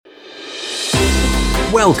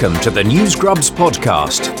Welcome to the News Grubs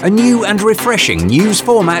podcast, a new and refreshing news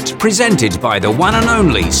format presented by the one and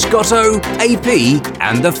only Scotto, AP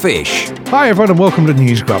and the Fish. Hi everyone and welcome to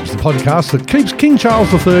News Grubs, the podcast that keeps King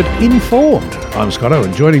Charles III informed. I'm Scotto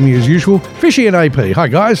and joining me as usual, Fishy and AP. Hi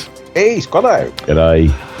guys. Hey Scotto.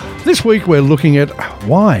 G'day. This week we're looking at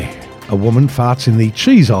why a woman farts in the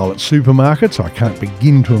cheese aisle at supermarkets. I can't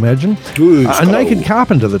begin to imagine. A naked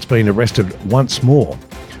carpenter that's been arrested once more.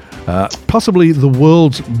 Possibly the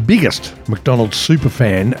world's biggest McDonald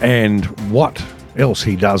superfan and what else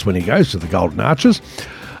he does when he goes to the Golden Arches.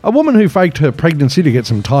 A woman who faked her pregnancy to get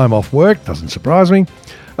some time off work, doesn't surprise me.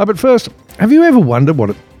 But first, have you ever wondered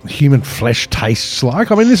what human flesh tastes like?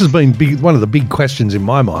 I mean, this has been one of the big questions in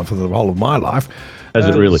my mind for the whole of my life. Has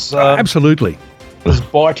it really? Absolutely. Does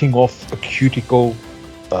biting off a cuticle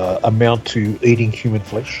amount to eating human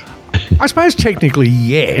flesh? I suppose technically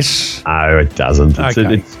yes. No, it doesn't. It's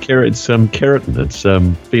Okay. keratin.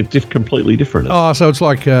 It's completely different. Oh, so it's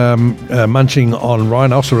like munching on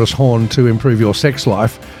rhinoceros horn to improve your sex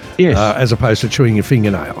life, Yes. as opposed to chewing your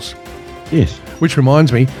fingernails. Yes. Which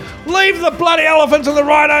reminds me, leave the bloody elephants and the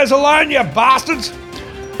rhinos alone, you bastards!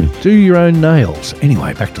 Do your own nails.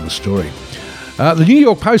 Anyway, back to the story. The New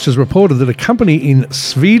York Post has reported that a company in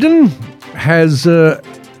Sweden has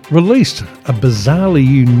released a bizarrely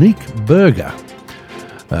unique burger.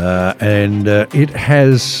 And it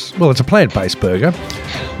has, well, it's a plant-based burger,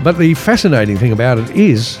 but the fascinating thing about it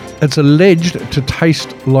is it's alleged to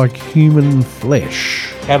taste like human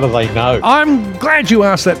flesh. How do they know? I'm glad you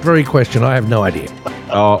asked that very question. I have no idea.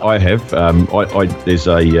 Oh, I have. There's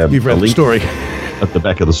a You've read a the link story. at the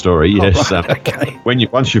back of the story. Yes. Right, okay.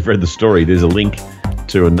 Once you've read the story, there's a link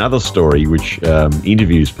to another story which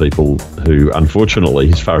interviews people who,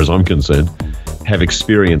 unfortunately, as far as I'm concerned, have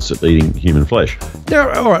experience at eating human flesh. Now,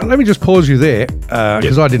 all right, let me just pause you there,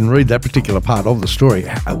 because I didn't read that particular part of the story.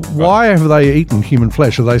 Why have they eaten human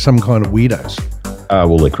flesh? Are they some kind of weirdos?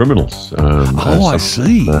 Well, they're criminals. I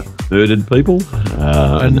see. Murdered people.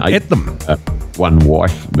 And ate them. One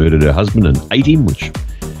wife murdered her husband and ate him, which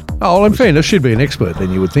Oh, well, in fairness, she'd be an expert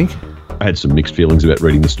then, you would think. I had some mixed feelings about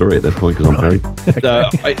reading the story at that point because I'm married.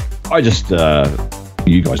 I just,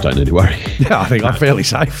 you guys don't need to worry. Yeah, I think I'm fairly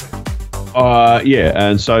safe. Yeah,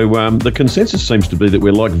 and so the consensus seems to be that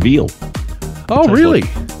we're like veal. Oh, really?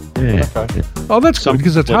 Yeah. Okay. Oh, that's good,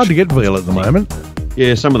 because it's hard to get veal at the moment.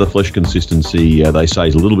 Yeah, some of the flesh consistency they say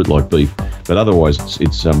is a little bit like beef, but otherwise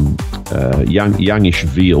it's youngish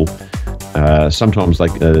veal. Sometimes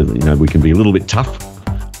we can be a little bit tough.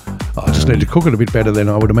 I just need to cook it a bit better then,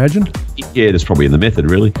 I would imagine. Yeah, that's probably in the method,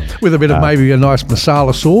 really. With a bit of maybe a nice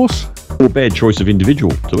masala sauce. Or bad choice of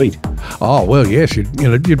individual to eat. Oh, well, yes.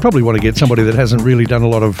 You'd probably want to get somebody that hasn't really done a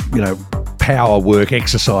lot of, power work,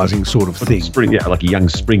 exercising sort of thing. Like a young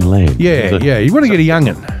spring lamb. Yeah. You want to get a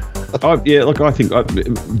young'un. I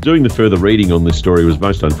think doing the further reading on this story was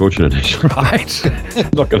most unfortunate. Right. I'm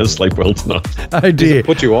not going to sleep well tonight. Oh, dear. Does it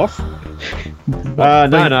put you off?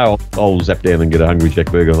 No. I'll zap down and get a Hungry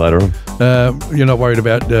Jack burger later on. You're not worried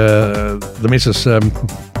about the missus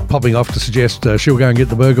popping off to suggest she'll go and get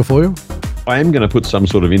the burger for you? I am going to put some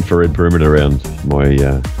sort of infrared perimeter around my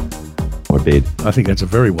bed. I think that's a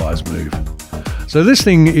very wise move. So this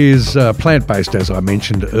thing is plant-based, as I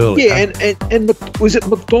mentioned earlier. Yeah, and was it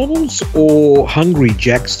McDonald's or Hungry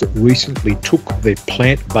Jack's that recently took their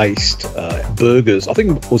plant-based burgers? I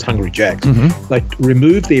think it was Hungry Jack's. Mm-hmm. They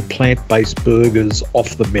removed their plant-based burgers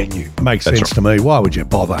off the menu. Makes sense to me. Why would you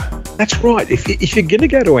bother? That's right. If you're going to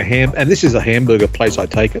go to and this is a hamburger place, I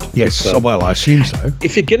take it. Yes, well, I assume so.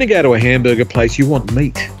 If you're going to go to a hamburger place, you want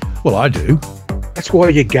meat. Well, I do. That's why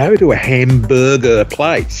you go to a hamburger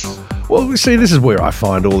place. Well, see, this is where I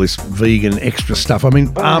find all this vegan extra stuff. I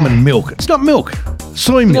mean, almond milk. It's not milk.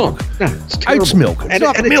 Soy milk. No, it's terrible. Oats milk. It's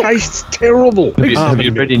not milk. It tastes terrible. Have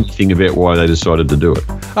you read anything about why they decided to do it?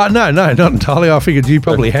 No, not entirely. I figured you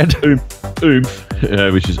probably had. Oomph,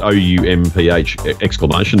 which is OUMPH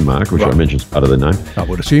exclamation mark, which I mentioned as part of the name. I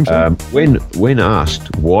would assume so. When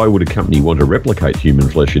asked why would a company want to replicate human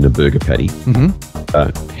flesh in a burger patty,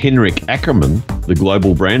 Henrik Ackerman, the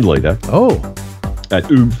global brand leader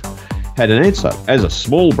at Oomph, had an answer. As a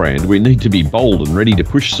small brand, we need to be bold and ready to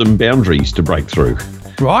push some boundaries to break through.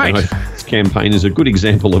 Right. This campaign is a good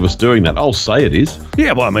example of us doing that. I'll say it is.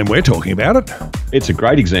 Yeah, well, I mean, we're talking about it. It's a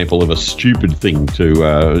great example of a stupid thing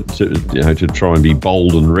to try and be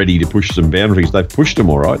bold and ready to push some boundaries. They've pushed them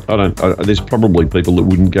all right. There's probably people that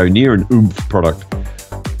wouldn't go near an Oomph product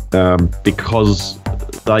because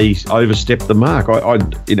they overstepped the mark.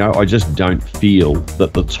 I just don't feel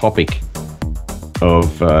that the topic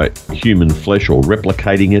of human flesh or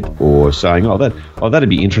replicating it or saying, that'd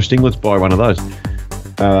be interesting, let's buy one of those.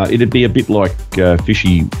 it'd be a bit like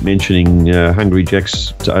Fishy mentioning Hungry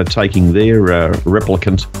Jack's taking their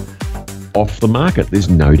replicant off the market. There's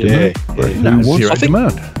no demand. Zero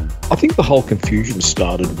demand. I think the whole confusion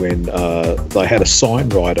started when they had a sign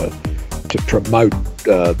writer to promote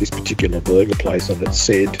this particular burger place, and it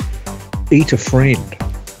said, "Eat a friend."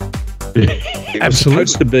 It was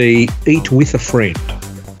supposed to be "Eat with a friend."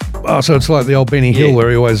 Oh, so it's like the old Benny Hill where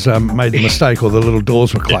he always made the mistake, or the little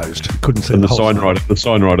doors were closed. Couldn't see and the the whole sign writer. The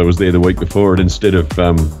sign writer was there the week before, and instead of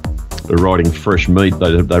writing fresh meat,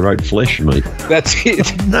 they wrote flesh meat. That's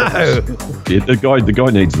it. No. Yeah, the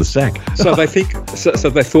guy needs the sack. So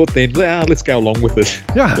they thought then, let's go along with it.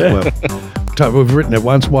 Yeah. Well, we've written it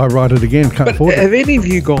once. Why write it again? Can't afford it. Have any of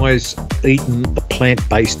you guys eaten a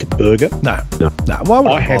plant-based burger? No. Why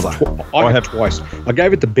would I bother? I have twice. I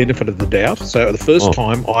gave it the benefit of the doubt. So the first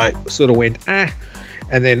time I sort of went, and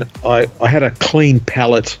then I had a clean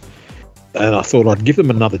palate, and I thought I'd give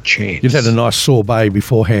them another chance. You'd had a nice sorbet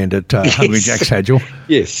beforehand at Hungry Jack's, had you?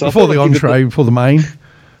 Yes. Before the entree, before the main?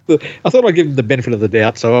 I thought I'd give them the benefit of the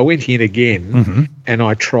doubt, so I went in again, and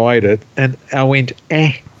I tried it, and I went,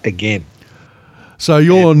 again. So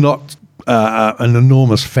you're not an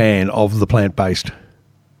enormous fan of the plant-based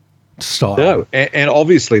style? No, and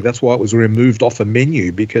obviously that's why it was removed off a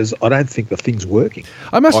menu, because I don't think the thing's working.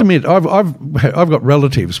 I must admit, I've got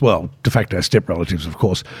relatives, well, de facto step-relatives, of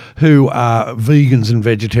course, who are vegans and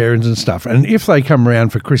vegetarians and stuff, and if they come around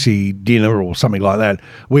for Chrissy dinner or something like that,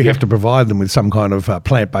 we have to provide them with some kind of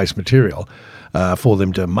plant-based material for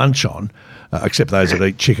them to munch on, except those that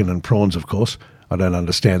eat chicken and prawns, of course. I don't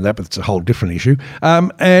understand that, but it's a whole different issue.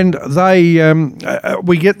 And they,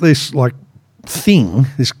 we get this thing,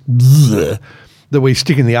 this that we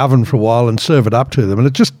stick in the oven for a while and serve it up to them,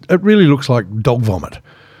 and it really looks like dog vomit.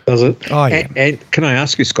 Does it? Oh, yeah. And can I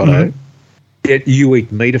ask you, Scotto? You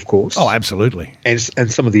eat meat, of course. Oh, absolutely. And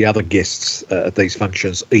some of the other guests at these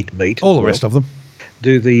functions eat meat. All the rest of them.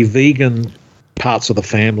 Do the vegan parts of the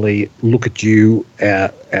family look at you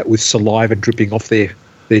with saliva dripping off their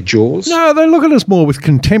jaws? No, they look at us more with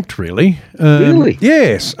contempt, really. Really?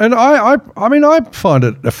 Yes. And I mean, I find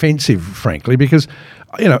it offensive, frankly, because,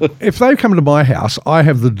 if they come to my house, I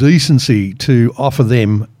have the decency to offer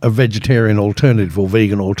them a vegetarian alternative or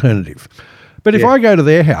vegan alternative. But if I go to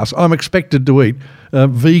their house, I'm expected to eat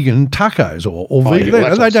vegan tacos or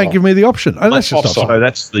vegan. They don't give me the option. And that's just so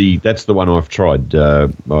that's the one I've tried.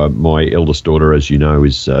 My eldest daughter, as you know,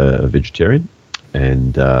 is a vegetarian,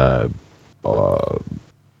 and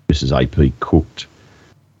Mrs. AP cooked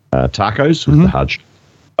tacos with the hudge.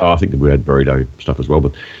 I think that we had burrito stuff as well.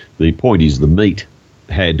 But the point is, the meat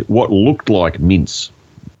had what looked like mince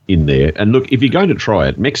in there. And look, if you're going to try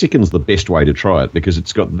it, Mexican's the best way to try it, because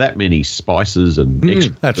it's got that many spices and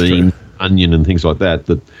extra bean, onion and things like that,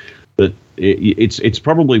 that it's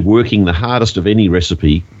probably working the hardest of any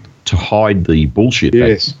recipe to hide the bullshit.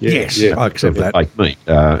 Yes, I accept that. Like meat.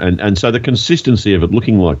 And so the consistency of it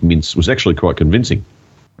looking like mince was actually quite convincing.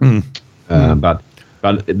 But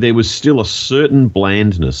there was still a certain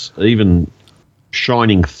blandness, even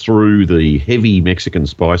shining through the heavy Mexican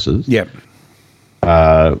spices. Yep.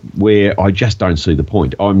 Where I just don't see the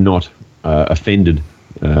point. I'm not offended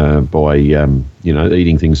by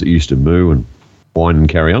eating things that used to moo and whine and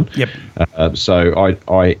carry on. Yep. So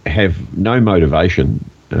I have no motivation,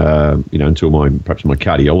 until perhaps my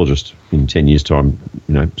cardiologist in 10 years' time,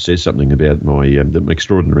 says something about my the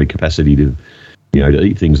extraordinary capacity to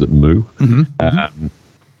eat things that moo.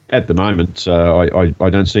 At the moment, I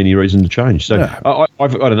don't see any reason to change. So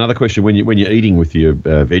I've got another question. When you're eating with your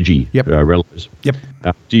veggie relatives,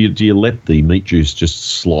 do you let the meat juice just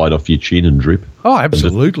slide off your chin and drip? Oh,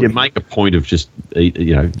 absolutely. You make a point of just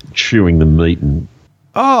chewing the meat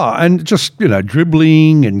and just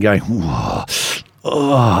dribbling and going.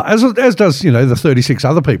 As does the 36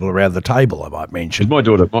 other people around the table, I might mention. My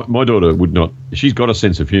daughter would not. She's got a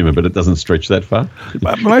sense of humour, but it doesn't stretch that far.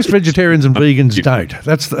 Most vegetarians and vegans don't.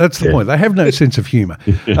 That's the point. They have no sense of humour.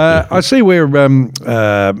 I see where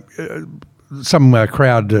some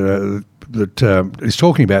crowd that is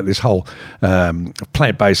talking about this whole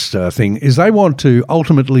plant-based thing is they want to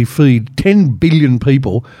ultimately feed 10 billion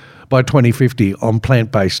people by 2050 on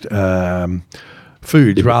plant-based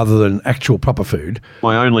foods rather than actual proper food.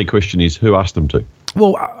 My only question is, who asked them to?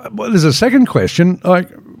 Well, there's a second question. Like,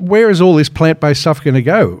 where is all this plant-based stuff going to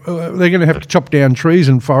go? They're going to have to chop down trees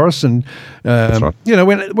and forests, and That's right.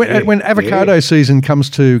 when avocado season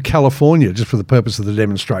comes to California, just for the purpose of the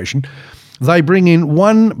demonstration, they bring in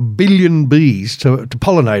 1 billion bees to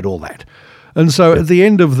pollinate all that. And so at the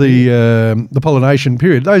end of the pollination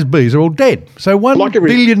period, those bees are all dead. So 1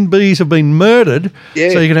 billion bees have been murdered. Yeah.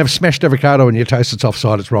 So you can have smashed avocado on your toast. It's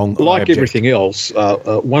offside. It's wrong. Like everything else,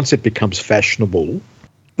 once it becomes fashionable,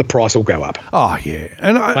 the price will go up. Oh yeah,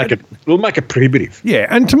 and we'll make it prohibitive. Yeah,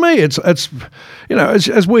 and to me, it's as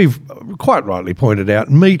we've quite rightly pointed out,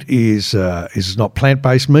 meat is not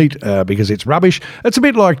plant-based meat because it's rubbish. It's a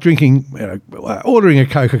bit like drinking, ordering a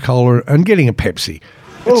Coca-Cola and getting a Pepsi.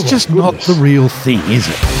 It's just not the real thing, is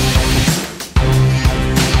it?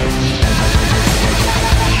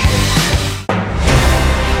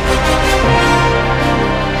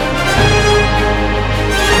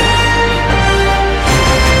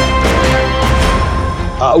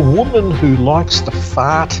 A woman who likes to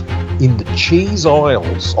fart in the cheese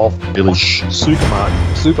aisles of posh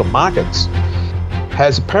supermarkets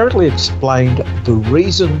has apparently explained the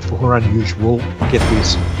reason for her unusual, get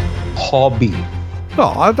this, hobby.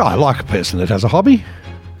 Oh, I like a person that has a hobby.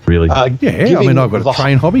 Really? Yeah, I mean, I've got a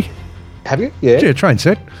train hobby. Have you? Yeah. Yeah, train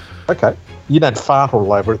set. Okay. You don't fart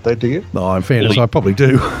all over it though, do you? No, in fairness, I probably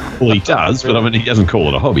do. Well, he does, but I mean, he doesn't call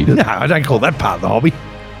it a hobby, does he? No, I don't call that part of the hobby.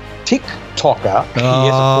 TikToker, yes, of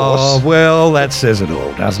course. Oh, well, that says it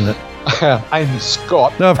all, doesn't it? Amy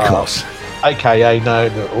Scott. Of course. AKA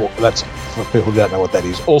that's for people who don't know what that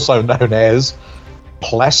is, also known as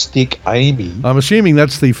Plastic Amy. I'm assuming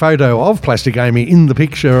that's the photo of Plastic Amy in the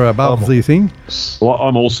picture above the thing. Well,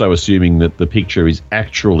 I'm also assuming that the picture is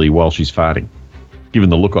actually while she's farting, given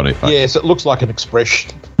the look on her face. Yes, it looks like an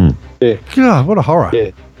expression. Yeah. God, what a horror.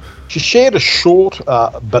 Yeah. She shared a short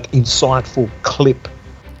but insightful clip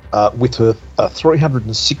with her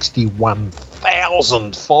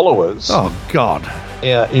 361,000 followers. Oh, God.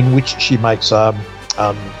 In which she makes an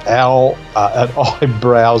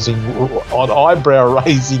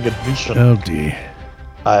eyebrow-raising admission. Oh, dear.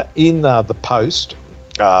 In the post,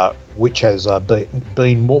 which has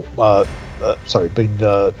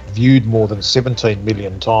been viewed more than 17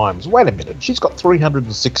 million times. Wait a minute, she's got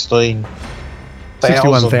 316,000.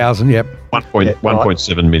 61,000, yep.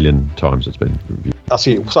 1.7 million times it's been reviewed. I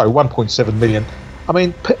see. Sorry, 1.7 million. I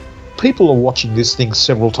mean, people are watching this thing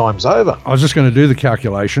several times over. I was just going to do the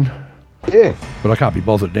calculation. Yeah. But I can't be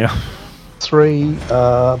bothered now.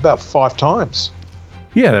 About 5 times.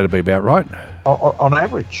 Yeah, that'd be about right. On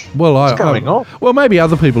average. Well, what's going on? Well, maybe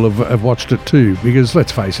other people have watched it too, because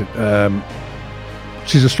let's face it,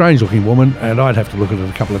 she's a strange-looking woman, and I'd have to look at it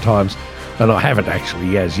a couple of times, and I haven't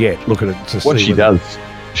actually as yet look at it to see what she does.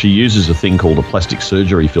 She uses a thing called a plastic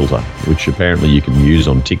surgery filter, which apparently you can use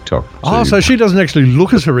on TikTok. Oh, so she doesn't actually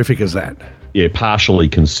look as horrific as that. Yeah, partially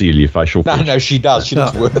conceal your facial features. No, she does. She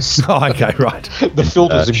does worse. Oh, okay, right. The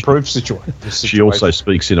filters improve situation. She also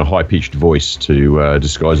speaks in a high-pitched voice to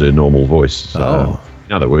disguise her normal voice. So,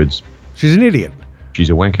 in other words, she's an idiot. She's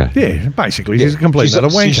a wanker. Yeah, basically, she's a complete utter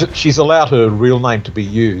wanker. She's allowed her real name to be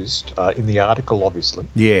used in the article, obviously.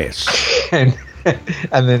 Yes. And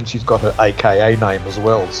then she's got her AKA name as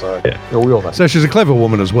well, so we all know. So she's a clever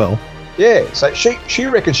woman as well. Yeah, so she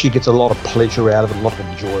reckons she gets a lot of pleasure out of it, a lot of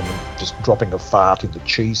enjoyment, just dropping a fart in the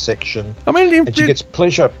cheese section. I mean, and she gets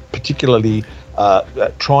pleasure particularly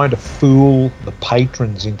trying to fool the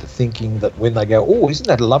patrons into thinking that when they go, oh, isn't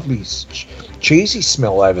that a lovely cheesy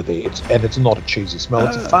smell over there? It's not a cheesy smell,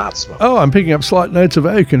 it's a fart smell. Oh, I'm picking up slight notes of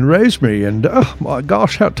oak and rosemary, and oh my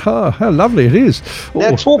gosh, how lovely it is. Now,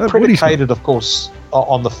 it's all predicated, of course,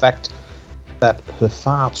 on the fact that her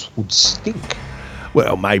farts would stink.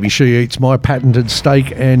 Well, maybe she eats my patented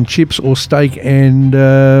steak and chips, or steak and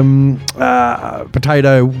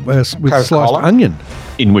potato with sliced onion.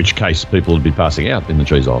 In which case, people would be passing out in the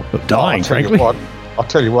cheese aisle. Dying, frankly. I'll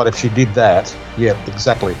tell you what, if she did that, yeah,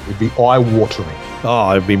 exactly, it'd be eye-watering.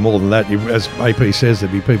 Oh, it'd be more than that. As AP says,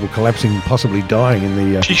 there'd be people collapsing, possibly dying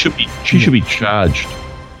in the... She should be charged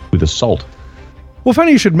with assault. Well,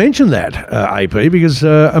 funny you should mention that, AP, because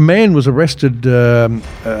a man was arrested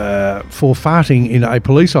for farting in a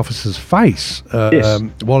police officer's face. Yes.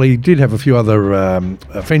 While he did have a few other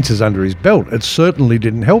offences under his belt, it certainly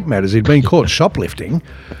didn't help matters. He'd been caught shoplifting,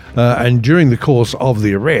 and during the course of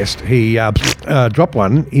the arrest, he dropped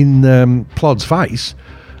one in Plod's face,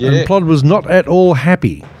 and Plod was not at all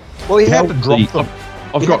happy. Well, he had to drop them.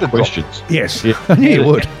 I've got questions. Yes, I knew you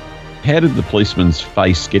would. How did the policeman's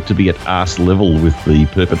face get to be at arse level with the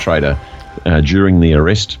perpetrator during the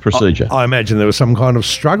arrest procedure? I imagine there was some kind of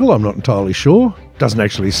struggle. I'm not entirely sure. Doesn't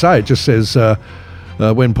actually say. It just says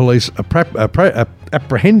when police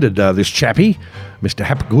apprehended this chappie, Mr.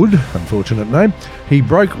 Hapgood, unfortunate name, he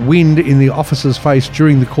broke wind in the officer's face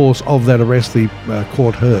during the course of that arrest, the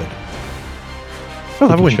court heard. I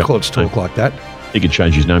love when courts talk like that. He could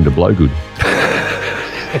change his name to Blowgood.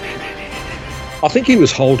 I think he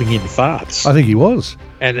was holding in farts. I think he was.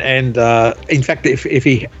 And in fact,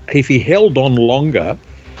 if he held on longer,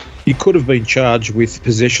 he could have been charged with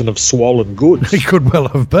possession of swollen goods. He could well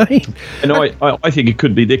have been. And I think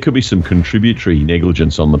there could be some contributory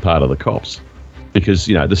negligence on the part of the cops, because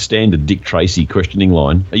the standard Dick Tracy questioning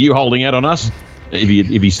line: "Are you holding out on us?" If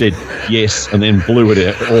he said yes and then blew it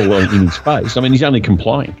out all in his face, I mean, he's only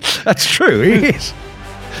complying. That's true. He is.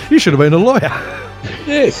 You should have been a lawyer.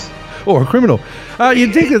 Yes. Or a criminal.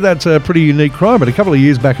 You'd think that that's a pretty unique crime, but a couple of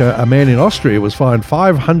years back, a man in Austria was fined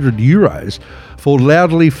 €500 for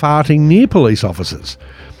loudly farting near police officers.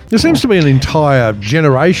 There seems to be an entire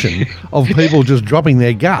generation of people just dropping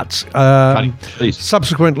their guts,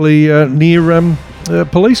 subsequently near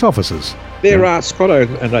police officers. There are, Scotto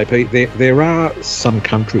and AP, there are some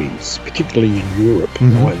countries, particularly in Europe,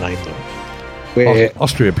 I won't name them, where...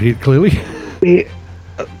 Austria, clearly. Where,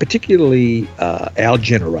 particularly our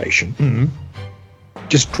generation,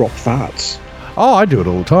 just drop farts. Oh, I do it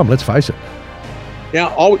all the time, let's face it. Now,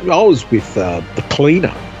 I was with the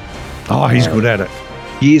cleaner. Oh, he's good at it.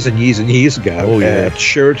 Years and years and years ago at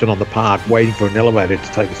Sheraton on the Park, waiting for an elevator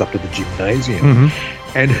to take us up to the gymnasium.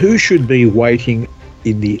 And who should be waiting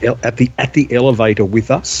at the elevator with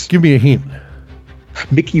us? Give me a hint.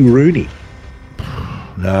 Mickey Rooney.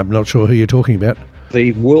 No, I'm not sure who you're talking about.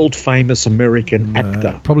 The world-famous American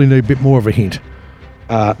actor. Probably need a bit more of a hint.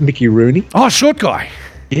 Mickey Rooney. Oh, short guy.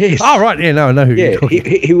 Yes. Oh, right. Yeah, no, I know who you're talking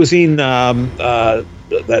about. He was in that...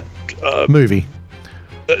 movie.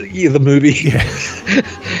 The movie. Yeah.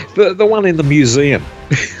 the one in the museum.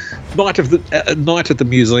 Night at the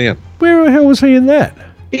museum. Where the hell was he in that?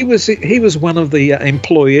 He was one of the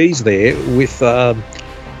employees there with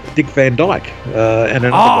Dick Van Dyke and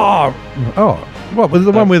another guy. What, was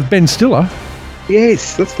the one with Ben Stiller?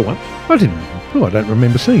 Yes, that's the one. I don't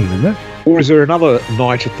remember seeing him in that. Or is there another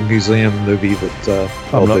Night at the Museum movie that...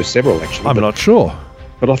 there's several, actually. I'm not sure.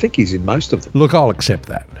 But I think he's in most of them. Look, I'll accept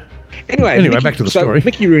that. Anyway, back to the story.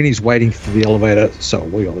 Mickey Rooney's waiting for the elevator, so are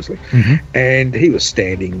we, obviously. And he was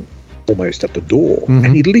standing almost at the door,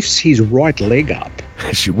 and he lifts his right leg up.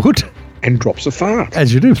 As you would. And drops a fart.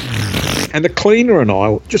 As you do. And the cleaner and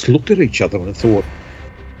I just looked at each other and thought,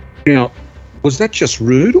 was that just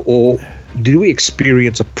rude, or did we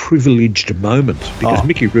experience a privileged moment? Because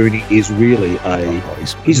Mickey Rooney is really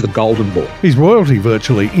he's the golden boy. He's royalty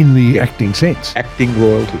virtually in the acting sense. Acting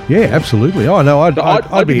royalty. Yeah, absolutely. Oh no,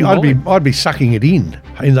 I'd be sucking it in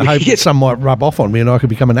the hope that some might rub off on me and I could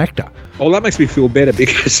become an actor. Well, that makes me feel better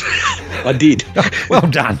because I did. Well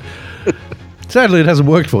done. Sadly, it hasn't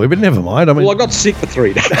worked for you, but never mind. I got sick for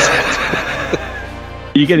 3 days.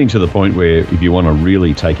 You're getting to the point where if you want to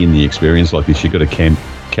really take in the experience like this, you've got to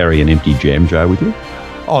carry an empty jam jar with you.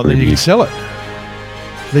 Oh, then you can sell it.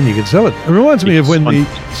 It reminds me of when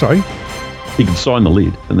Sorry? You can sign the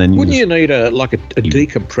lid and then... Wouldn't you need a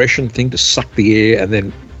decompression thing to suck the air and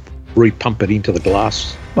then repump it into the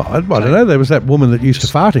glass? Well, I don't know. There was that woman that used to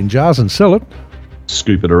fart in jars and sell it.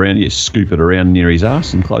 Scoop it around near his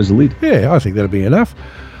ass and close the lid. Yeah, I think that'd be enough.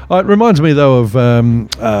 It reminds me, though,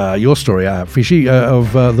 of your story, Fishy,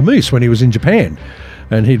 of the moose when he was in Japan.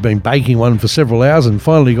 And he'd been baking one for several hours and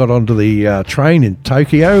finally got onto the train in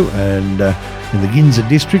Tokyo and in the Ginza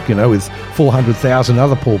district, with 400,000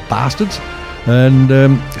 other poor bastards. And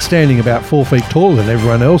standing about 4 feet taller than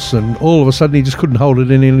everyone else. And all of a sudden he just couldn't hold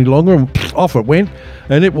it in any longer and off it went.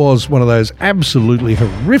 And it was one of those absolutely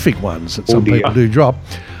horrific ones that some people do drop.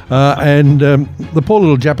 And the poor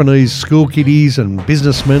little Japanese school kiddies and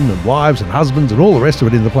businessmen and wives and husbands and all the rest of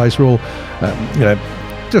it in the place were all,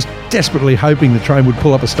 just desperately hoping the train would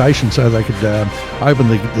pull up a station so they could open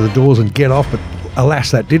the doors and get off. But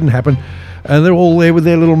alas, that didn't happen. And they're all there with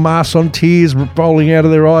their little masks on, tears rolling out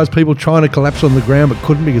of their eyes, people trying to collapse on the ground but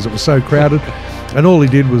couldn't because it was so crowded. And all he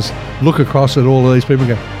did was look across at all of these people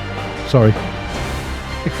and go, sorry.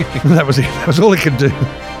 That was it. That was all he could do.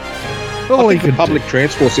 I think the public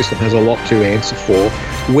transport system has a lot to answer for.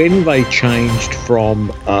 When they changed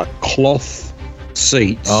from cloth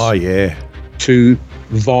seats to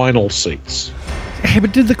vinyl seats. Yeah,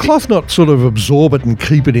 but did the cloth not sort of absorb it and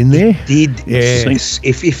keep it in there? It did. Yeah.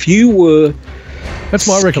 If you were... That's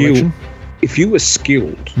my recollection. If you were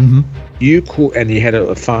skilled, you could, and you had a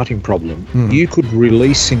farting problem, you could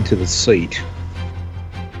release into the seat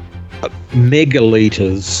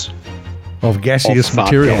megalitres of gaseous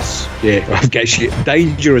material. Gas. Yeah, of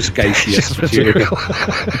dangerous gaseous material.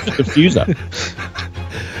 Diffuser.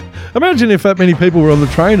 Imagine if that many people were on the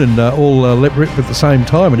train and all let rip at the same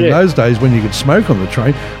time. And in those days when you could smoke on the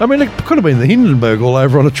train, I mean, it could have been the Hindenburg all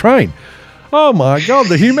over on a train. Oh, my God,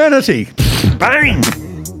 the humanity. Bang!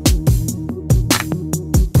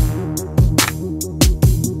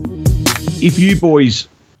 if you boys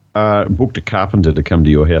booked a carpenter to come to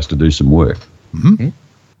your house to do some work, and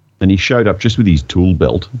he showed up just with his tool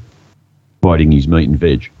belt, biting his meat and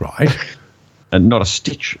veg, right, and not a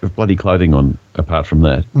stitch of bloody clothing on apart from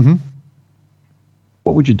that,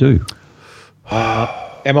 what would you do?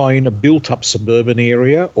 Am I in a built-up suburban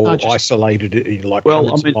area or isolated in like?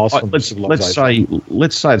 Well, I mean,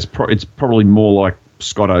 let's say it's probably more like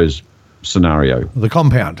Scotto's scenario. The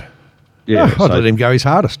compound. Yeah, I'd let him go his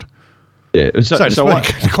hardest. Yeah, so to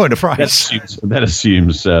speak, coin of phrase. That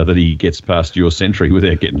assumes that he gets past your sentry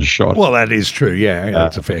without getting shot. Well, that is true. Yeah,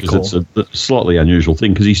 that's a fair call. It's a slightly unusual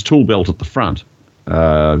thing because his tool belt at the front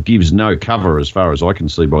gives no cover, as far as I can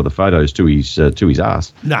see by the photos, to his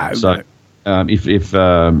ass. No. So if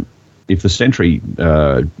the sentry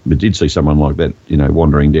did see someone like that,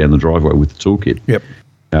 wandering down the driveway with the toolkit, yep.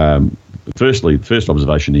 The first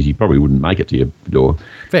observation is he probably wouldn't make it to your door.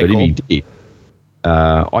 Fair but call. if he did,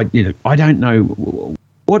 I don't know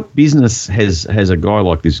what business has a guy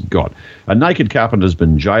like this got. A naked carpenter's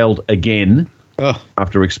been jailed again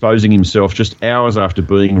after exposing himself just hours after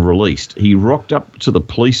being released. He rocked up to the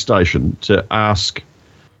police station to ask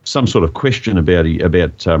some sort of question about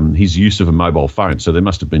his use of a mobile phone. So there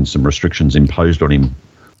must have been some restrictions imposed on him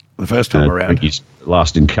the first time around. His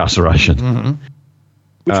last incarceration. Mm-hmm.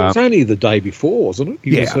 Which was only the day before, wasn't it?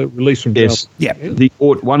 He was released from jail. Yes. Yeah.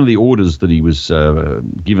 One of the orders that he was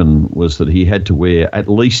given was that he had to wear at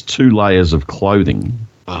least 2 layers of clothing.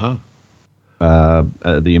 The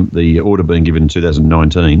order being given in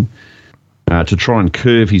 2019 to try and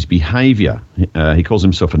curb his behaviour. He calls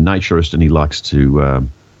himself a naturist and he likes to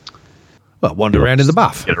wander around in the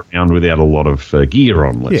buff. Get around without a lot of gear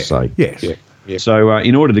on, let's say. Yes. Yeah. So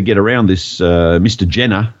in order to get around this, Mr.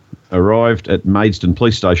 Jenner arrived at Maidstone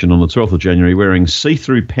Police Station on the 12th of January wearing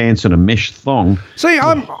see-through pants and a mesh thong. See,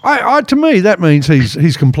 to me, that means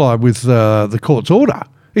he's complied with the court's order.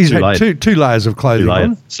 He's had two layers of clothing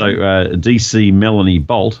on. So DC Melanie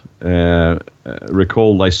Bolt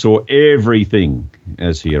recalled they saw everything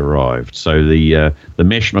as he arrived. So the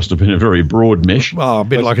mesh must have been a very broad mesh. Oh, a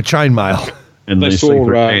bit like a chainmail. And they saw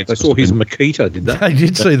his Makita, did they? They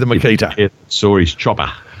did see the Makita. Yeah, saw his chopper.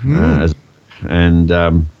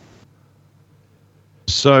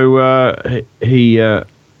 So he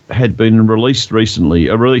had been released recently,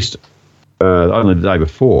 only the day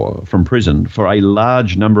before, from prison for a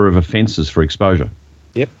large number of offences for exposure.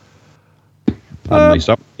 Yep. Pardon me.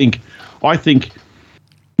 So I think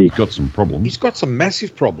he's got some problems. He's got some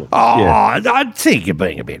massive problems. Oh, yeah. I think you're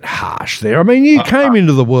being a bit harsh there. I mean, you came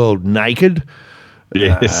into the world naked.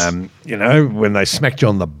 Yes. When they smacked you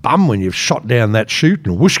on the bum when you've shot down that chute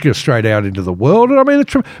and whooshed you straight out into the world. And I mean,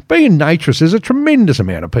 being a naturist, there's a tremendous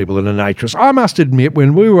amount of people that are naturist. I must admit,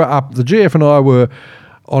 when we were up, the GF and I were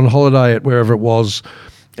on holiday at wherever it was,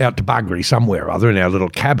 out to Buggery somewhere or other in our little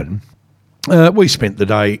cabin, we spent the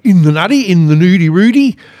day in the nudie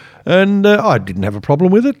Rudy, and I didn't have a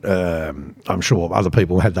problem with it. I'm sure other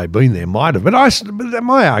people, had they been there, might have. But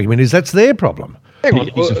my argument is that's their problem. Hang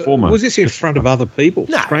on, was this in front of other people,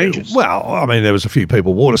 strangers? Well, I mean, there was a few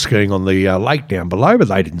people water skiing on the lake down below, but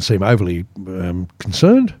they didn't seem overly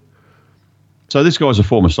concerned. So this guy's a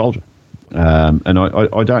former soldier, and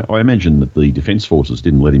I imagine that the Defence Forces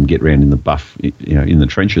didn't let him get around in the buff, in the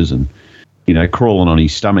trenches and, crawling on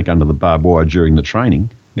his stomach under the barbed wire during the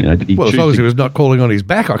training. Did he as long as he was not crawling on his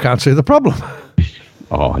back, I can't see the problem.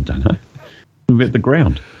 I don't know. About the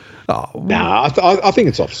ground. I think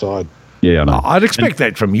it's offside. Yeah, I know. I'd expect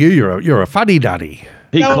that from you. You're a fuddy-duddy.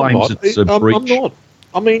 He claims it's a breach. I'm not.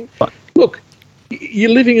 I mean, look,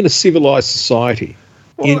 you're living in a civilised society.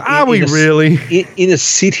 Well, are we really? In a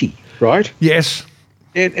city, right? Yes.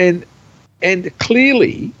 And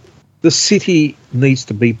clearly the city needs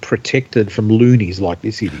to be protected from loonies like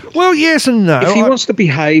this idiot. Well, yes and no. If he wants to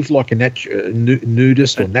behave like a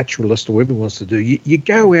nudist or naturalist or whatever he wants to do, you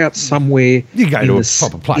go out somewhere. You go to a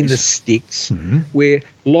proper place. In the sticks where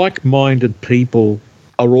like-minded people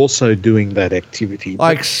are also doing that activity.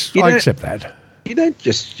 I accept that. You don't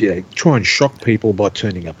just try and shock people by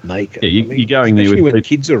turning up naked. Yeah, you're going there with when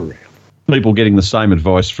kids are around. People getting the same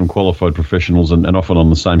advice from qualified professionals and often on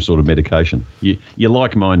the same sort of medication. You're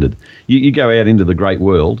like-minded. You go out into the great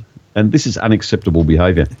world, and this is unacceptable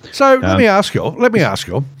behaviour. So let me ask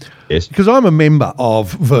you. Yes. Because I'm a member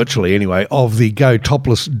of, virtually anyway, of the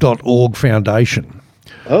GoTopless.org Foundation,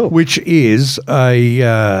 which is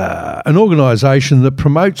an organisation that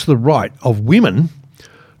promotes the right of women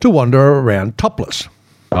to wander around topless.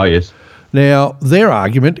 Oh, yes. Now, their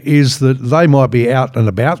argument is that they might be out and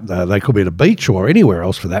about, they could be at a beach or anywhere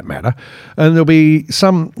else for that matter, and there'll be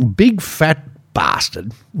some big fat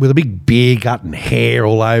bastard with a big beer gut and hair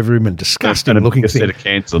all over him and disgusting looking thing. Set of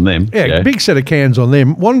cans on them. Yeah, big set of cans on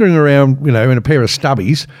them, wandering around, in a pair of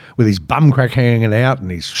stubbies with his bum crack hanging out and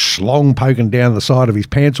his schlong poking down the side of his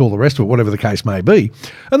pants, all the rest of it, whatever the case may be.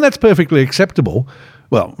 And that's perfectly acceptable.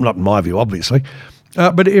 Well, not in my view, obviously.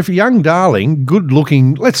 But if a young darling,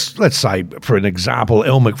 good-looking, let's say, for an example,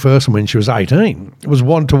 Elle Macpherson when she was 18, was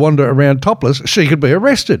one to wander around topless, she could be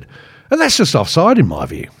arrested. And that's just offside in my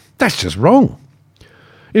view. That's just wrong.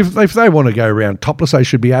 If they want to go around topless, they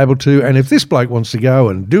should be able to. And if this bloke wants to go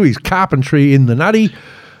and do his carpentry in the nutty,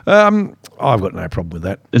 I've got no problem with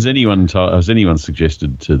that. Has anyone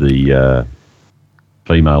suggested to the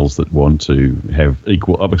females that want to have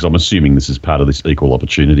equal? Because I'm assuming this is part of this equal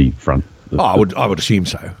opportunity front. I would assume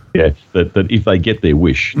so. Yeah, that if they get their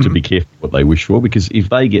wish, to be careful what they wish for, because if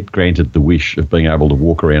they get granted the wish of being able to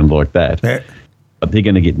walk around like that, but they're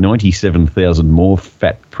going to get 97,000 more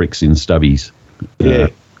fat pricks in stubbies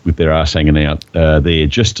with their arse hanging out there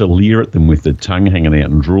just to leer at them with the tongue hanging out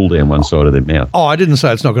and drool down one side of their mouth. Oh, I didn't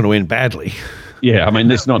say it's not going to end badly. Yeah, I mean,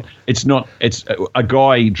 it's a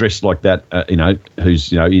guy dressed like that,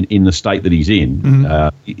 who's, in the state that he's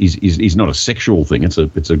in, is not a sexual thing. It's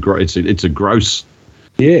a gross.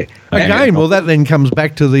 Yeah. Again, well, that then comes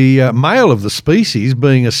back to the male of the species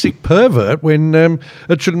being a sick pervert when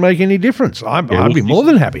it shouldn't make any difference. I'd be more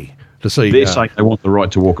than happy to see. They're saying they want the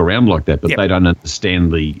right to walk around like that, but they don't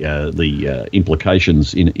understand the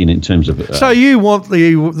implications in terms of. So you want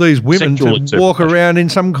these women to walk around in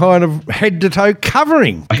some kind of head-to-toe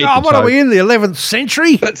covering? What are we in the 11th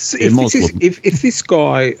century? But if this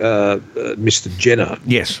guy, Mr. Jenner,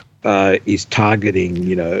 yes, is targeting,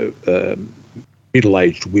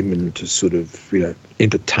 middle-aged women to sort of,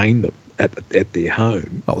 entertain them at their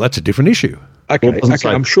home. Oh, that's a different issue. Okay,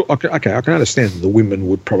 I'm sure. Okay, I can understand that the women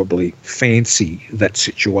would probably fancy that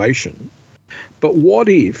situation. But what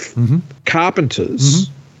if carpenters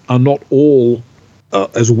are not all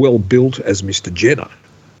as well built as Mr. Jenner,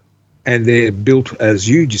 and they're built as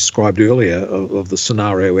you described earlier of the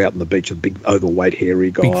scenario out on the beach, a big overweight hairy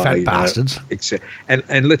guy, big fat bastards, etc.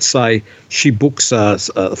 And let's say she books a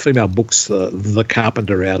female books the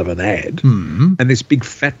carpenter out of an ad, and this big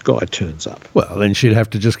fat guy turns up. Well, then she'd have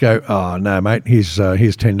to just go, "Oh no, mate, here's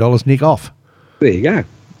 $10, nick off." There you go.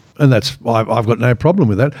 And I've got no problem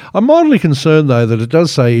with that. I'm mildly concerned, though, that it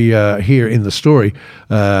does say here in the story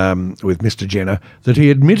with Mr. Jenner that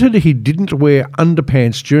he admitted he didn't wear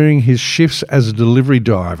underpants during his shifts as a delivery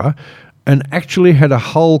driver and actually had a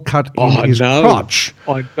hole cut in his crotch.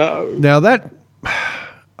 I know. Now that,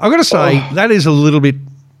 I've got to say, that is a little bit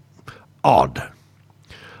odd.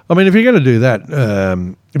 I mean, if you're going to do that,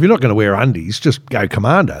 if you're not going to wear undies, just go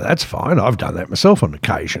commando. That's fine. I've done that myself on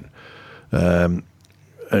occasion.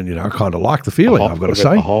 And, I kind of like the feeling, I've got to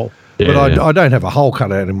say. But I don't have a hole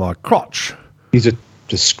cut out in my crotch. Is it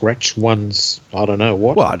to scratch one's, I don't know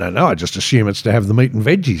what? Well, I don't know. I just assume it's to have the meat and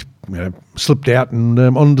veggies slipped out and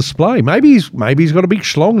on display. Maybe he's got a big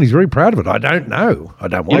schlong and he's very proud of it. I don't know. I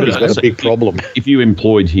don't want to. He's got a big problem. If you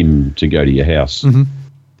employed him to go to your house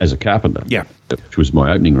as a carpenter, which was my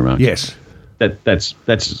opening remark. Yes. It's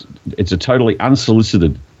a totally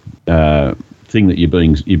unsolicited thing that you're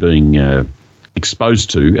being exposed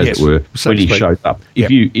to, as it were, when he shows up.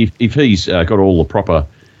 If he's got all the proper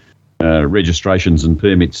registrations and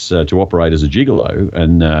permits to operate as a gigolo,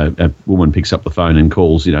 and a woman picks up the phone and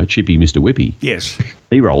calls, Chippy Mr. Whippy. Yes.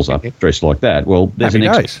 He rolls up dressed like that. Well, there's an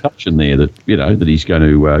expectation there that, that he's going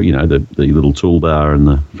to, the little toolbar in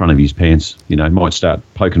the front of his pants, might start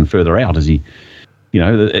poking further out as he,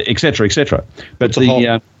 et cetera, et cetera. But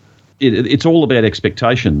it's all about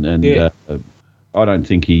expectation, and I don't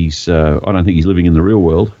think he's living in the real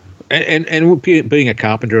world. And being a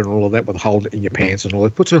carpenter and all of that with a hole in your pants and all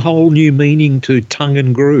that puts a whole new meaning to tongue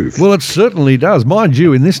and groove. Well, it certainly does. Mind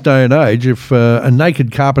you, in this day and age, if a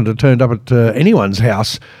naked carpenter turned up at anyone's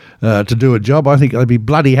house to do a job, I think they'd be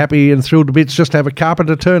bloody happy and thrilled to bits just to have a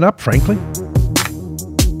carpenter turn up, frankly.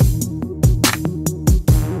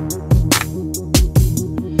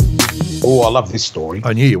 Oh, I love this story.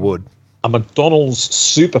 I knew you would. A McDonald's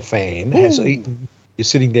superfan has eaten, you're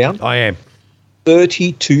sitting down? I am.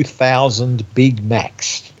 32,000 Big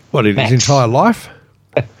Macs. What, in his entire life?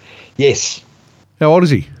 Yes. How old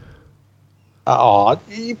is he?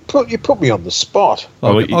 You put me on the spot.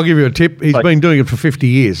 I'll give you a tip. He's been doing it for 50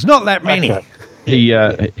 years. Not that many.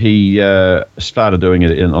 Okay. He started doing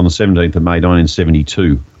it on the 17th of May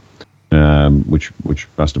 1972. Which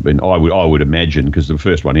must have been, I would imagine, because the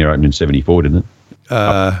first one here opened in 74, didn't it?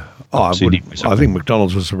 I think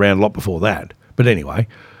McDonald's was around a lot before that. But anyway.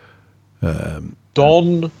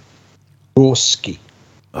 Don Gorski.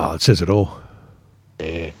 Oh, it says it all.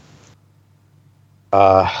 Yeah.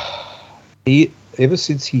 Ever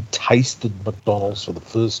since he tasted McDonald's for the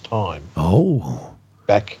first time,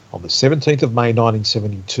 back on the 17th of May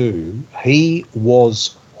 1972, he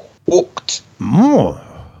was hooked.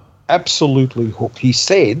 Absolutely hooked. He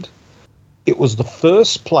said it was the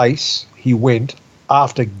first place he went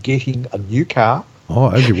after getting a new car. Oh,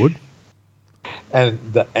 as you would.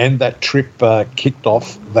 And that trip kicked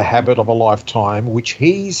off the habit of a lifetime, which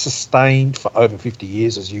he sustained for over 50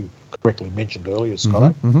 years, as you correctly mentioned earlier,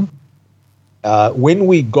 Scott. When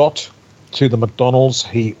we got to the McDonald's,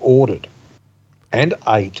 he ordered and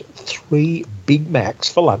ate 3 Big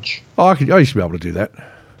Macs for lunch. Oh, I used to be able to do that.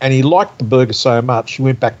 And he liked the burger so much, he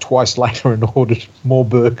went back twice later and ordered more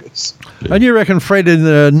burgers. And you reckon Fred in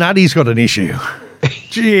the Nutty's got an issue?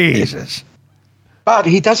 Jesus. But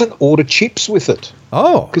he doesn't order chips with it.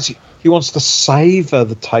 Oh. Because he wants to savour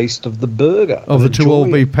the taste of the burger. Of the 2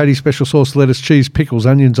 all-beef patty, special sauce, lettuce, cheese, pickles,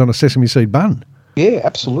 onions on a sesame seed bun. Yeah,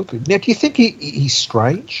 absolutely. Now, do you think he's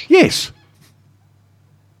strange? Yes.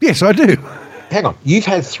 Yes, I do. Hang on. You've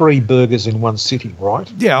had 3 burgers in one sitting, right?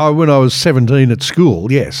 Yeah, when I was 17 at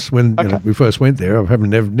school, yes. When we first went there. I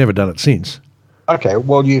haven't never done it since. Okay,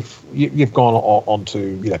 well, you've gone on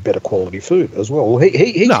to better quality food as well.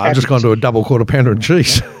 He's I've just gone to a double quarter pounder and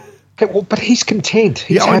cheese. Okay, well, but he's content.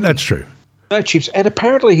 He's that's true. No chips, and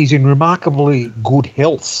apparently he's in remarkably good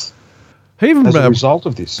health as a result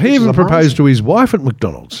of this. He even proposed to his wife at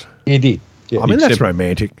McDonald's. He did. Yeah. I mean, that's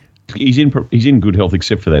romantic. He's in good health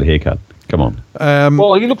except for that haircut. Come on.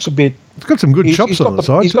 Well, he looks a bit. He's got some good chops on the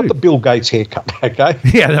side. He's got the Bill Gates haircut. Okay.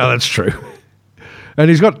 Yeah, no, that's true. And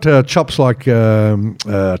he's got chops like our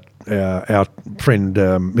friend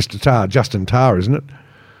Mr. Tarr, Justin Tarr, isn't it?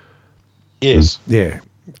 Yes. Yeah.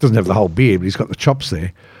 Doesn't have the whole beard, but he's got the chops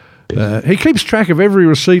there. He keeps track of every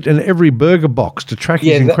receipt and every burger box to track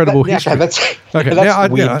his incredible history. That's the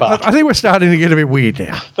weird part. I think we're starting to get a bit weird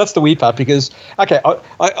now. That's the weird part because you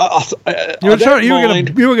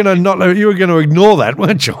were going to ignore that,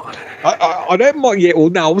 weren't you? I don't mind. Yeah, well,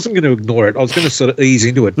 no, I wasn't going to ignore it. I was going to sort of ease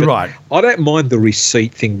into it. But right. I don't mind the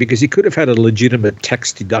receipt thing because he could have had a legitimate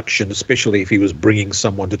tax deduction, especially if he was bringing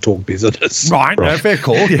someone to talk business. Right. No, fair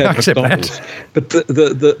call. Yeah, I accept that. But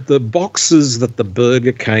the boxes that the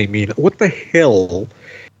burger came in, what the hell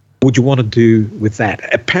would you want to do with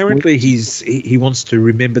that? Apparently, he wants to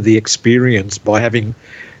remember the experience by having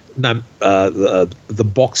the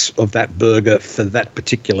box of that burger for that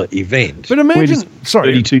particular event. But imagine,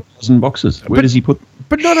 32,000 boxes. Where does he put?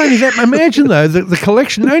 But not only that, imagine though the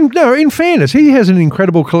collection. No, in fairness, he has an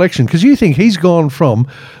incredible collection because you think he's gone from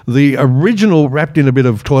the original wrapped in a bit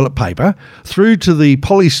of toilet paper through to the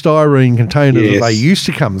polystyrene container that they used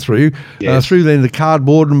to come through, through then the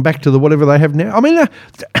cardboard and back to the whatever they have now. I mean,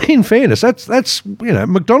 in fairness, that's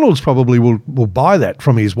McDonald's probably will buy that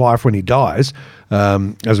from his wife when he dies.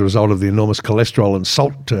 As a result of the enormous cholesterol and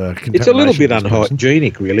salt contamination. It's a little bit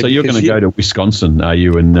unhygienic, really. So you're going to go to Wisconsin, are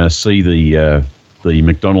you, and see the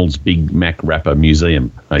McDonald's Big Mac Wrapper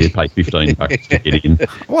Museum? You pay $15 to get in.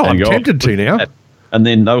 Well, I'm tempted to now. And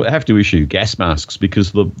then they'll have to issue gas masks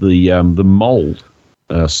because the mold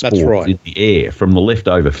spores in the air from the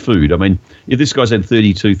leftover food. I mean, if this guy's had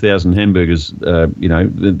 32,000 hamburgers,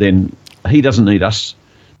 then he doesn't need us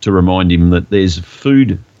to remind him that there's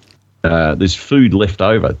food left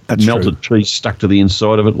over. That's melted cheese stuck to the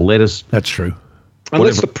inside of it, lettuce. That's true.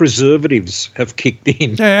 Unless the preservatives have kicked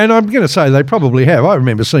in. Yeah, and I'm going to say they probably have. I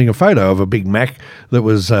remember seeing a photo of a Big Mac that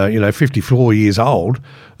was, 54 years old,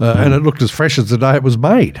 and it looked as fresh as the day it was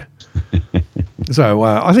made. So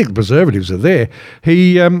I think the preservatives are there.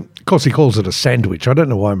 He, of course, he calls it a sandwich. I don't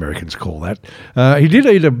know why Americans call that. He did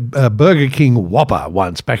eat a Burger King Whopper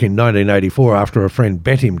once back in 1984 after a friend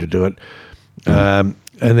bet him to do it.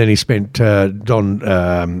 And then he spent won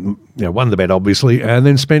the bet obviously, and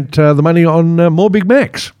then spent the money on more Big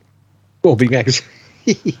Macs. More Big Macs.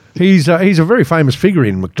 He's a very famous figure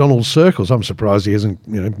in McDonald's circles. I'm surprised he hasn't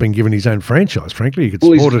been given his own franchise. Frankly, he could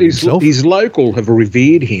support it himself. His local have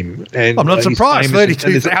revered him, and I'm not surprised.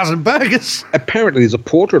 32,000 burgers. Apparently, there's a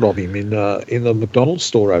portrait of him in the McDonald's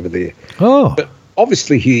store over there. Oh, but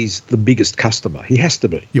obviously he's the biggest customer. He has to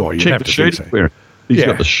be. You have to think so. He's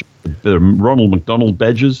got the Ronald McDonald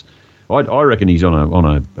badges. I reckon he's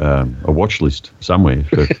on a watch list somewhere.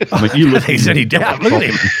 I mean, you look. He's any doubt. Look at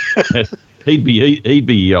him. He'd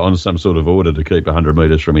be on some sort of order to keep 100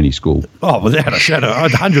 metres from any school. Oh, without a shadow,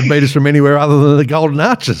 100 metres from anywhere other than the Golden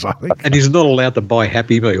Arches, I think. And he's not allowed to buy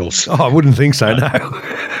Happy Meals. Oh, I wouldn't think so. No.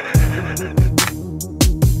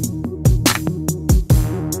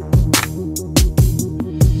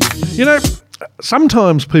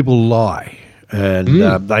 Sometimes people lie. And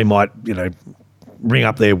they might, ring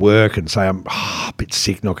up their work and say, I'm a bit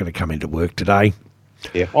sick, not going to come into work today.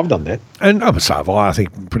 Yeah, I've done that. And so have I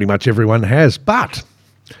think pretty much everyone has. But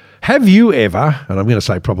have you ever, and I'm going to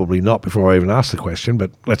say probably not before I even ask the question,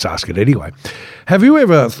 but let's ask it anyway. Have you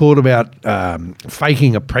ever thought about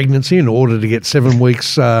faking a pregnancy in order to get 7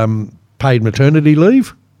 weeks paid maternity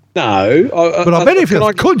leave? No. But I bet if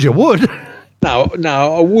you could, you would. No,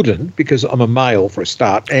 I wouldn't, because I'm a male for a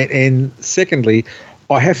start. And secondly,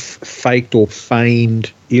 I have faked or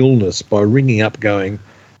feigned illness by ringing up going,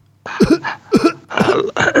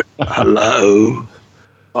 hello.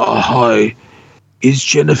 Oh, hi. Is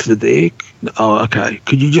Jennifer there? Oh, okay.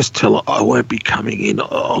 Could you just tell her I won't be coming in?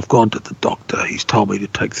 I've gone to the doctor. He's told me to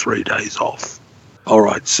take 3 days off. All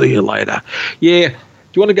right. See you later. Yeah. Do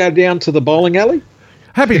you want to go down to the bowling alley?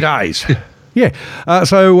 Happy days. Yeah.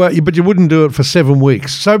 But you wouldn't do it for 7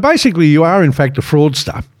 weeks. So basically you are, in fact, a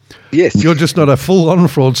fraudster. Yes. You're just not a full-on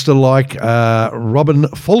fraudster like Robin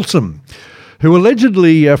Folsom, who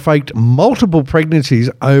allegedly faked multiple pregnancies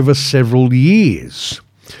over several years.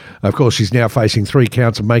 Of course, she's now facing 3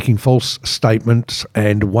 counts of making false statements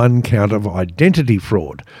and 1 count of identity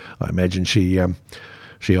fraud. I imagine she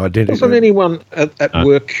identified. Wasn't anyone at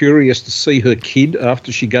work curious to see her kid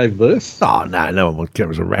after she gave birth? Oh, no one would care. It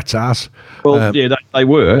was a rat's ass. Well, they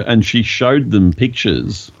were, and she showed them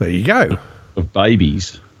pictures. There you go. Of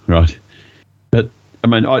babies, right? But I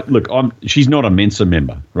mean, she's not a Mensa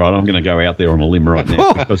member, right? I'm going to go out there on a limb right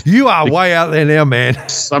now. Because you are way out there now, man.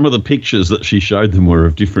 Some of the pictures that she showed them were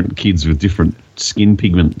of different kids with different skin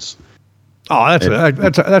pigments. Oh,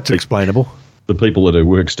 that's explainable. The people at her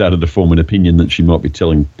work started to form an opinion that she might be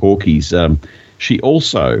telling porkies. She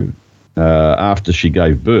also, after she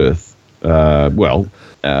gave birth,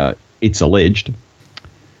 it's alleged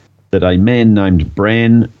that a man named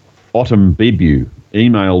Bran Ottombebu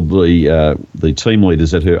emailed the team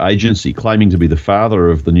leaders at her agency claiming to be the father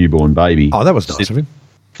of the newborn baby. Oh, that was nice of him.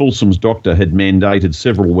 Folsom's doctor had mandated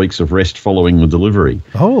several weeks of rest following the delivery.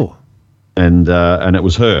 Oh. And it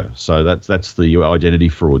was her. So that's the identity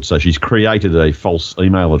fraud. So she's created a false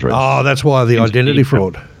email address. Oh, that's why the identity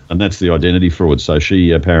fraud. And that's the identity fraud. So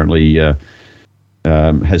she apparently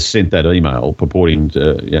has sent that email purporting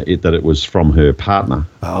that it was from her partner.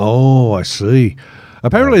 Oh, I see.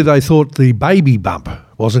 Apparently they thought the baby bump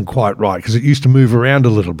wasn't quite right because it used to move around a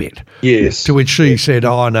little bit. Yes. To which she said,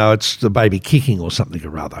 oh, no, it's the baby kicking or something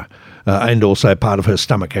or other. And also part of her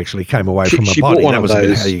stomach actually came away from her body. That was a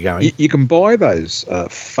bit how you going. You can buy those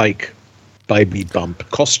fake baby bump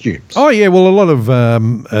costumes. Oh, yeah. Well, a lot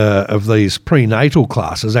of these prenatal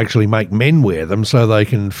classes actually make men wear them so they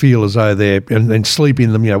can feel as though they're, and sleep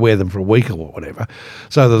in them, wear them for a week or whatever,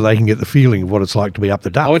 so that they can get the feeling of what it's like to be up the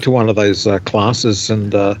duck. I went to one of those classes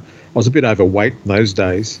and I was a bit overweight in those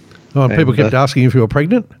days. Oh, and people kept asking if you were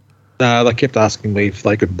pregnant? No, they kept asking me if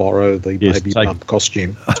they could borrow the baby bump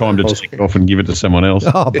costume. Time to take it off and give it to someone else.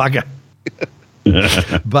 Oh, bugger.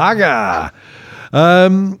 Bugger.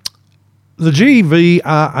 The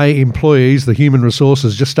GVRA employees, the human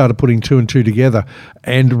resources, just started putting 2 and 2 together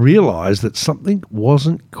and realised that something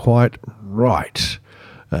wasn't quite right.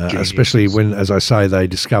 Especially when, as I say, they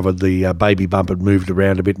discovered the baby bump had moved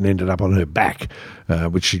around a bit and ended up on her back,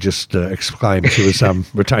 which she just exclaimed she was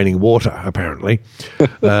retaining water, apparently.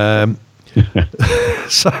 Anyway,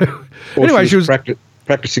 she was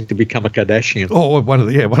practicing to become a Kardashian. Oh, one of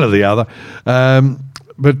the other.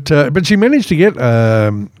 But she managed to get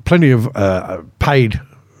plenty of paid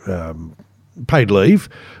leave,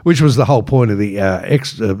 which was the whole point of the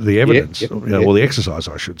evidence, or the exercise,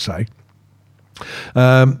 I should say.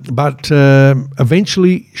 But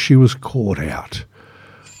eventually she was caught out.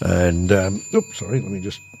 And, sorry, let me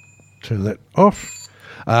just turn that off.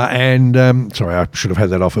 Sorry, I should have had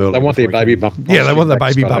that off earlier. They want their baby bump. Yeah, they want the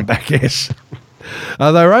baby bump back, yes.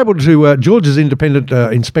 They were able to, Georgia's independent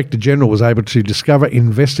Inspector General was able to discover,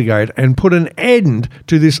 investigate and put an end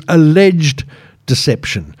to this alleged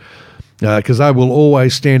deception. Because they will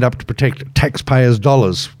always stand up to protect taxpayers'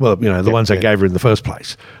 dollars. Well, the ones they gave her in the first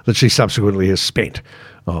place, that she subsequently has spent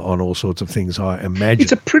on all sorts of things, I imagine.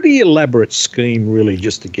 It's a pretty elaborate scheme, really,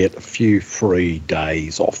 just to get a few free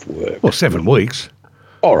days off work. Well, 7 weeks.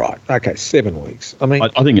 All right. Okay, 7 weeks. I mean,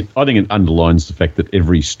 I think it underlines the fact that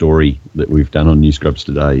every story that we've done on New Scrubs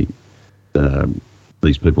today,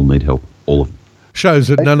 these people need help, all of them. Shows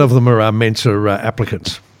that none of them are Mensa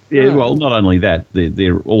applicants. Yeah, well, not only that,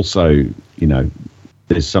 they're also,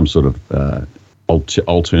 there's some sort of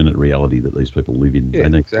alternate reality that these people live in.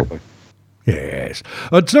 Yeah, exactly. Yes.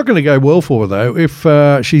 It's not going to go well for her, though.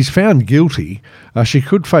 If she's found guilty, she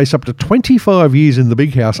could face up to 25 years in the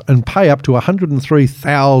big house and pay up to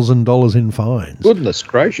 $103,000 in fines. Goodness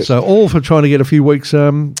gracious. So all for trying to get a few weeks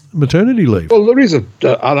maternity leave. Well, there is an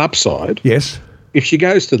upside. Yes. If she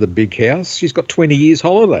goes to the big house, she's got 20 years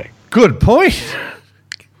holiday. Good point.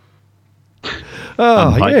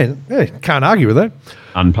 Yeah, can't argue with that.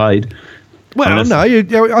 Unpaid. Well, no,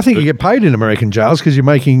 I think you get paid in American jails because you're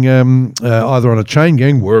making either on a chain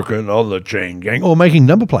gang, working on the chain gang, or making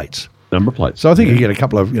number plates. Number plates. So I think you get a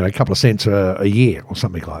couple of cents a year or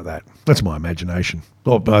something like that. That's my imagination.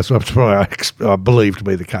 Or I believe to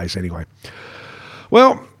be the case anyway.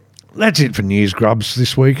 Well, that's it for News Grubs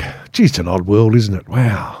this week. Gee, it's an odd world, isn't it?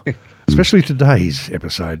 Wow. Especially today's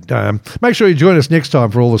episode. Make sure you join us next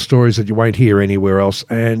time for all the stories that you won't hear anywhere else.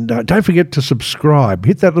 And don't forget to subscribe.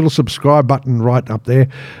 Hit that little subscribe button right up there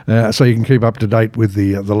so you can keep up to date with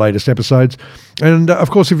the latest episodes. And, of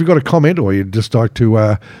course, if you've got a comment or you'd just like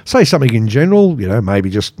to say something in general, maybe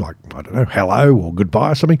just like, I don't know, hello or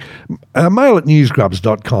goodbye or something, mail at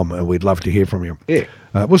newsgrubs.com and we'd love to hear from you. Yeah.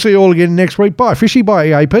 We'll see you all again next week. Bye, Fishy.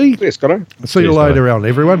 Bye, EAP. Yes, Scotto. See you later on,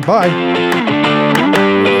 everyone. Bye.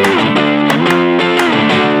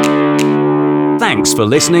 Thanks for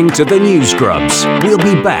listening to the News Grubs. We'll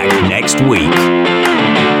be back next week.